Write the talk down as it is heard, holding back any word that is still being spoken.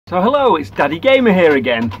So hello, it's Daddy Gamer here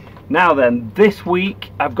again. Now then, this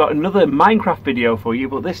week I've got another Minecraft video for you,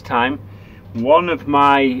 but this time one of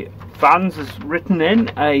my fans has written in,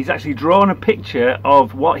 he's actually drawn a picture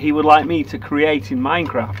of what he would like me to create in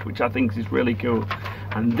Minecraft, which I think is really cool.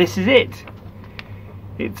 And this is it.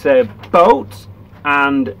 It's a boat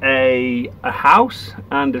and a house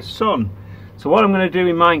and a sun. So what I'm going to do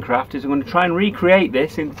in Minecraft is I'm going to try and recreate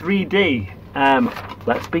this in 3D.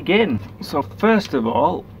 Let's begin. So first of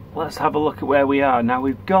all, let's have a look at where we are. Now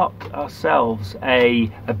we've got ourselves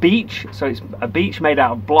a beach. So it's a beach made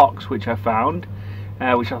out of blocks, which I found,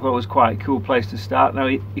 which I thought was quite a cool place to start. Now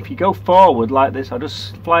if you go forward like this, I'll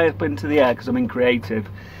just fly up into the air because I'm in creative.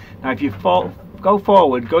 Now if you go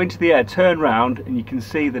forward, go into the air, turn round, and you can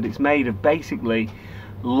see that it's made of basically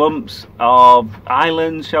lumps of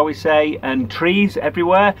islands, shall we say, and trees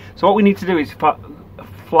everywhere. So what we need to do is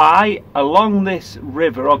fly along this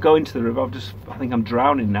river, or go into the river. I think I'm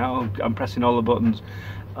drowning now. I'm pressing all the buttons.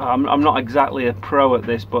 I'm not exactly a pro at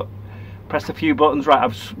this, but pressed a few buttons. Right,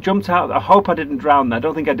 I've jumped out. I hope I didn't drown there. I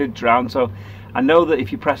don't think I did drown. So I know that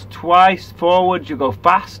if you press twice forward, you go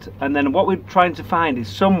fast. And then what we're trying to find is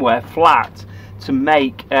somewhere flat to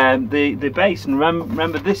make the base. And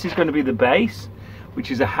remember, this is going to be the base,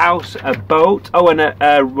 which is a house, a boat, and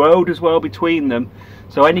a road as well between them.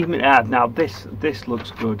 So now this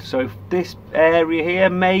looks good. So if this area here,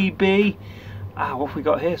 maybe, what have we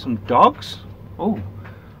got here? Some dogs. Oh,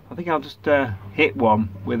 I think I'll just hit one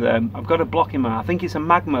with I've got a block in my. I think it's a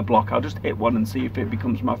magma block. I'll just hit one and see if it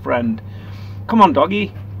becomes my friend. Come on,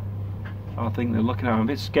 doggy. I think they're looking at me. I'm a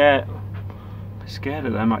bit scared. Scared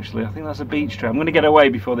of them actually. I think that's a beach tree. I'm going to get away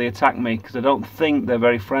before they attack me because I don't think they're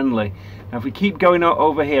very friendly. Now if we keep going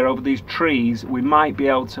over here, over these trees, we might be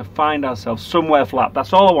able to find ourselves somewhere flat.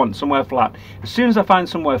 That's all I want, somewhere flat. As soon as I find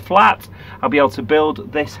somewhere flat, I'll be able to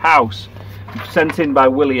build this house sent in by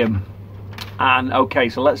William. And okay,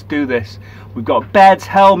 so let's do this. We've got beds,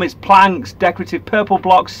 helmets, planks, decorative purple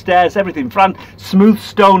blocks, stairs, everything. Fran, smooth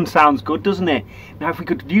stone sounds good, doesn't it? Now if we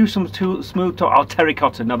could use some smooth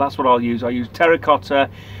terracotta. Now that's what I'll use. I'll use terracotta.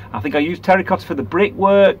 I think I use terracotta for the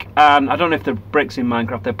brickwork, and I don't know if there are bricks in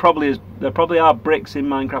Minecraft. There probably are bricks in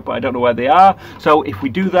Minecraft, but I don't know where they are. So if we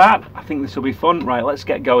do that, I think this will be fun. Right, let's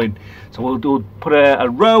get going. So we'll put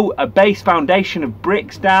a base foundation of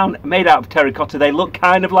bricks down, made out of terracotta. They look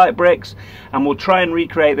kind of like bricks, and we'll try and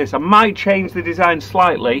recreate this. I might change the design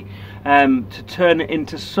slightly to turn it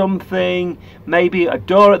into something, maybe a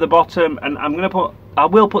door at the bottom, and I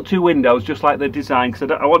will put two windows just like the design,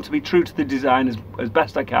 because I want to be true to the design as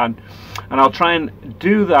best I can, and I'll try and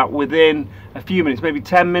do that within a few minutes, maybe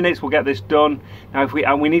 10 minutes. We'll get this done. Now if we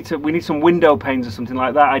need some window panes or something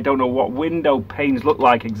like that. I don't know what window panes look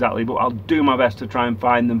like exactly, but I'll do my best to try and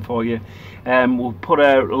find them for you. We'll put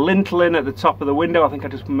a lintel in at the top of the window. I think I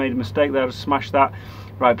just made a mistake there. I just smashed that.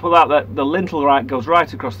 Right, put the lintel goes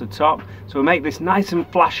right across the top. So we'll make this nice and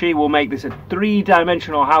flashy. We'll make this a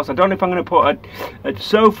three-dimensional house. I don't know if I'm going to put a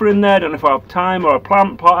sofa in there. I don't know if I have time, or a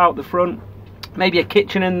plant pot out the front. Maybe a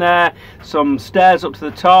kitchen in there. Some stairs up to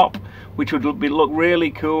the top, which would look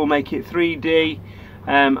really cool. Make it 3D.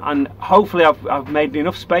 And hopefully I've made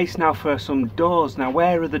enough space now for some doors. Now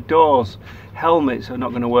where are the doors? Helmets are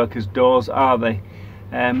not going to work as doors, are they?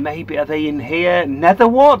 Maybe are they in here?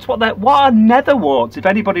 Netherwarts? What are netherwarts? If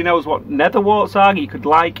anybody knows what netherwarts are, you could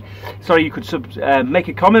make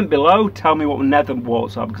a comment below. Tell me what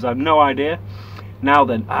netherwarts are, because I have no idea. Now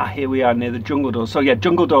then, here we are near the jungle doors. So yeah,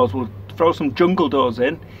 jungle doors. We'll throw some jungle doors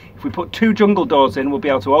in. If we put two jungle doors in, we'll be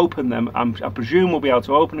able to open them. I presume we'll be able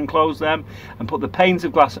to open and close them, and put the panes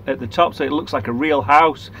of glass at the top so it looks like a real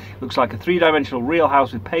house. It looks like a three-dimensional real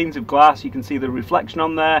house with panes of glass. You can see the reflection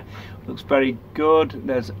on there. Looks very good.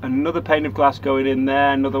 There's another pane of glass going in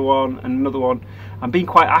there, another one, and another one. I'm being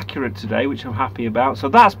quite accurate today, which I'm happy about. So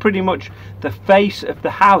that's pretty much the face of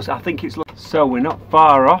the house. I think it's... So we're not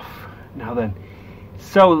far off. Now then.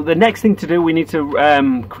 So the next thing to do, we need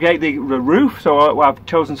to create the roof. So I've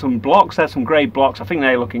chosen some blocks. There's some grey blocks. I think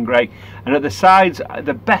they're looking great. And at the sides,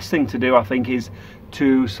 the best thing to do, I think, is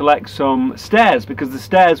to select some stairs, because the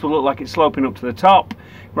stairs will look like it's sloping up to the top.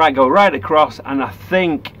 Right, go right across, and I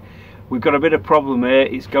think we've got a bit of problem here.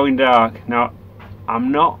 It's going dark. Now,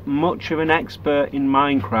 I'm not much of an expert in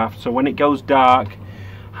Minecraft, so when it goes dark,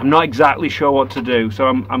 I'm not exactly sure what to do.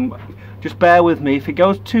 So just bear with me. If it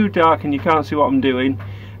goes too dark and you can't see what I'm doing,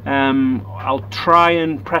 I'll try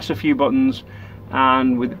and press a few buttons,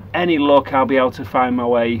 and with any luck I'll be able to find my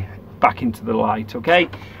way back into the light. Okay,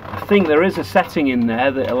 I think there is a setting in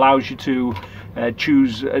there that allows you to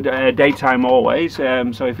choose daytime always,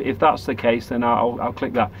 so if that's the case, then I'll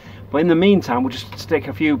click that. But in the meantime, we'll just stick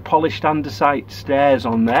a few polished andesite stairs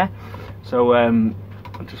on there. So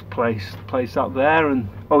I'll just place that there. And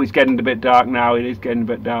oh, it's getting a bit dark now. It is getting a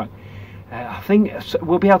bit dark. I think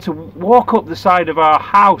we'll be able to walk up the side of our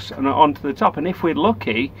house and onto the top, and if we're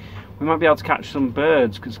lucky, we might be able to catch some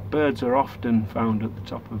birds, because birds are often found at the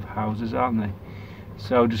top of houses, aren't they?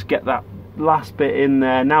 So just get that last bit in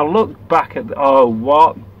there. Now look back at oh,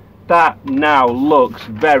 what? That now looks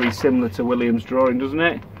very similar to William's drawing, doesn't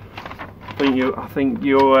it? I think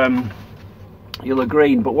you'll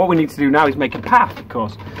agree. But what we need to do now is make a path, of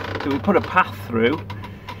course. So we put a path through.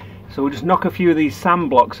 So we'll just knock a few of these sand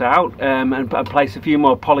blocks out and place a few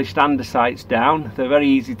more polished andesites down. They're very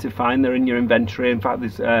easy to find. They're in your inventory. In fact,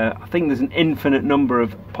 there's I think there's an infinite number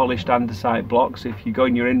of polished andesite blocks. If you go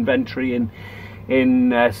in your inventory in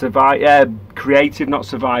creative, not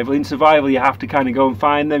survival. In survival, you have to kind of go and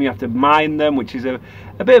find them. You have to mine them, which is a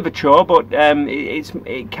bit of a chore, but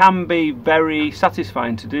it can be very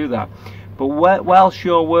satisfying to do that. But whilst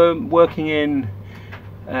you're working in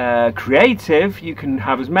creative, you can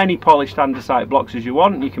have as many polished andesite blocks as you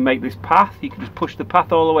want. You can make this path. You can just push the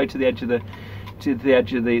path all the way to the edge of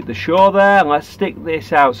the shore there, and let's stick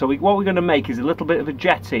this out. So what we're going to make is a little bit of a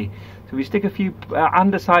jetty. So we stick a few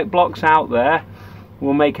andesite blocks out there,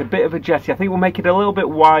 we'll make a bit of a jetty. I think we'll make it a little bit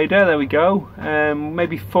wider. There we go.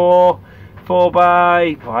 Maybe 4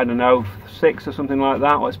 by, I don't know, 6 or something like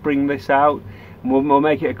that. Let's bring this out. We'll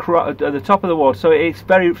make it at the top of the water, so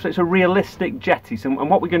it's a realistic jetty. So, and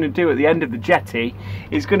what we're going to do at the end of the jetty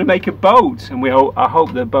is going to make a boat, and I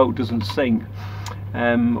hope the boat doesn't sink.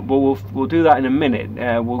 We'll do that in a minute,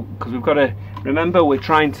 because we've got to remember we're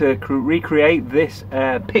trying to recreate this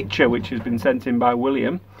picture which has been sent in by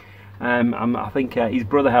William. I think his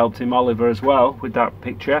brother helped him, Oliver, as well, with that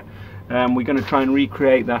picture. We're going to try and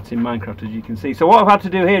recreate that in Minecraft, as you can see. So what I've had to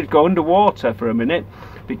do here is go underwater for a minute,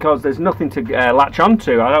 because there's nothing to latch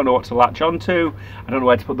onto. I don't know what to latch onto. I don't know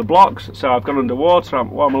where to put the blocks. So I've gone underwater.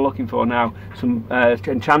 What am I looking for now? Some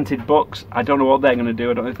enchanted books. I don't know what they're going to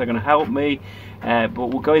do. I don't know if they're going to help me. But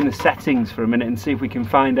we'll go in the settings for a minute and see if we can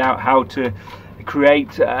find out how to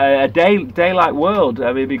create a daylight world. I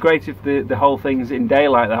mean, it'd be great if the whole thing's in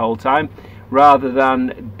daylight the whole time, rather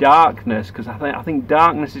than darkness, because I think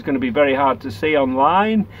darkness is going to be very hard to see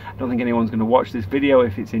online. I don't think anyone's going to watch this video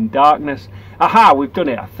if it's in darkness. Aha, we've done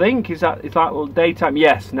it. I think is that daytime?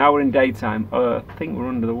 Yes, now we're in daytime. I think we're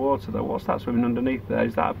under the water though. What's that swimming underneath there?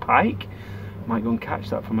 Is that a pike? I might go and catch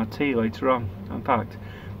that for my tea later on. In fact,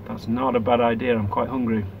 that's not a bad idea. I'm quite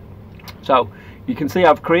hungry. So you can see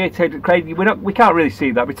I've created. We can't really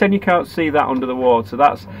see that. Pretend you can't see that under the water.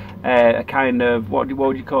 That's a kind of what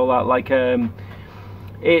would you call that? Like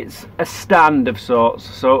it's a stand of sorts.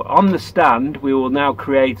 So on the stand, we will now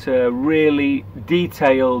create a really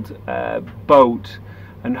detailed boat,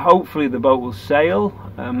 and hopefully the boat will sail.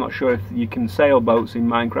 I'm not sure if you can sail boats in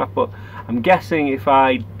Minecraft, but I'm guessing if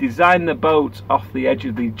I design the boat off the edge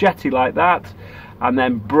of the jetty like that, and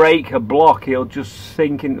then break a block, it'll just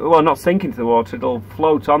sink in, well, not sink into the water, it'll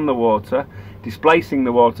float on the water, displacing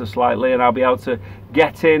the water slightly, and I'll be able to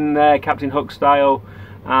get in there Captain Hook style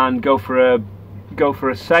and go for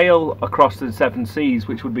a sail across the 7 seas,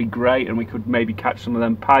 which would be great, and we could maybe catch some of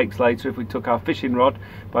them pikes later if we took our fishing rod,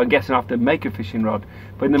 but I'm guessing I have to make a fishing rod.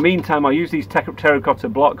 But in the meantime, I'll use these terracotta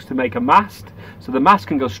blocks to make a mast, so the mast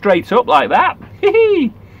can go straight up like that.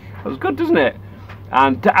 Hee. That was good, doesn't it?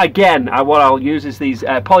 And again, what I'll use is these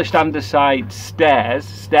polished andesite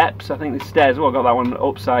steps. I think the stairs, oh, I got that one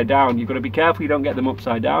upside down. You've got to be careful you don't get them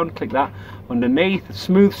upside down. Click that underneath.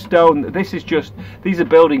 Smooth stone. These are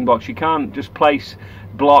building blocks. You can't just place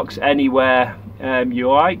blocks anywhere you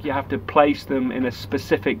like. You have to place them in a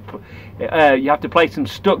specific, you have to place them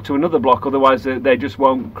stuck to another block, otherwise they just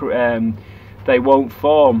won't, they won't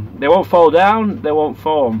form. They won't fall down, they won't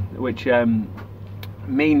form, which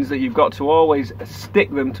means that you've got to always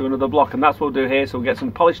stick them to another block, and that's what we'll do here. So we'll get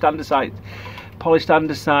some polished andesite,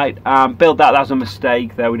 build that. That's a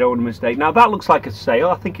mistake there, we don't want a mistake. Now that looks like a sail.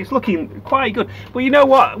 I think it's looking quite good, but you know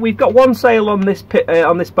what, we've got one sail on this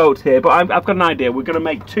boat here, but I've got an idea. We're going to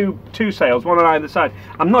make two sails, one on either side.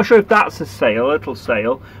 I'm not sure if that's a sail, a little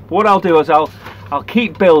sail, but what I'll do is I'll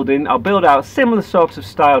keep building. I'll build out a similar sort of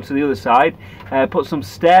style to the other side, put some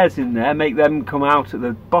stairs in there, make them come out at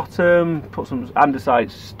the bottom, put some andesite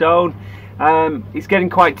stone. It's getting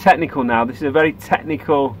quite technical now. This is a very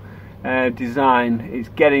technical design. It's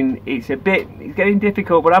getting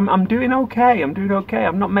difficult, but I'm doing okay.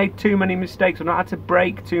 I've not made too many mistakes. I've not had to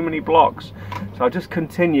break too many blocks, so I'll just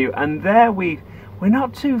continue. And there we've we're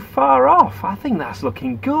not too far off. I think that's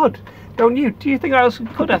looking good, don't you? Do you think that looks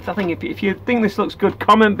good? I think if you think this looks good,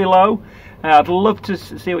 comment below. I'd love to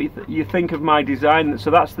see what you think of my design. So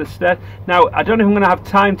that's the step. Now, I don't know if I'm going to have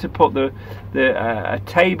time to put a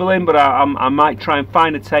table in, but I might try and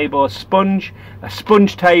find a table, a sponge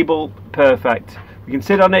table, perfect. We can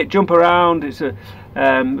sit on it, jump around. It's a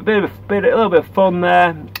little bit of fun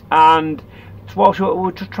there, and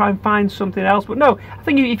we'll just try and find something else. But no, I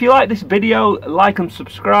think if you like this video, like and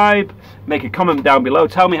subscribe. Make a comment down below.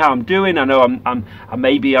 Tell me how I'm doing. I know I'm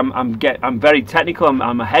very technical.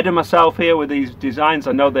 I'm ahead of myself here with these designs.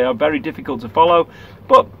 I know they are very difficult to follow,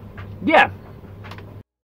 but yeah,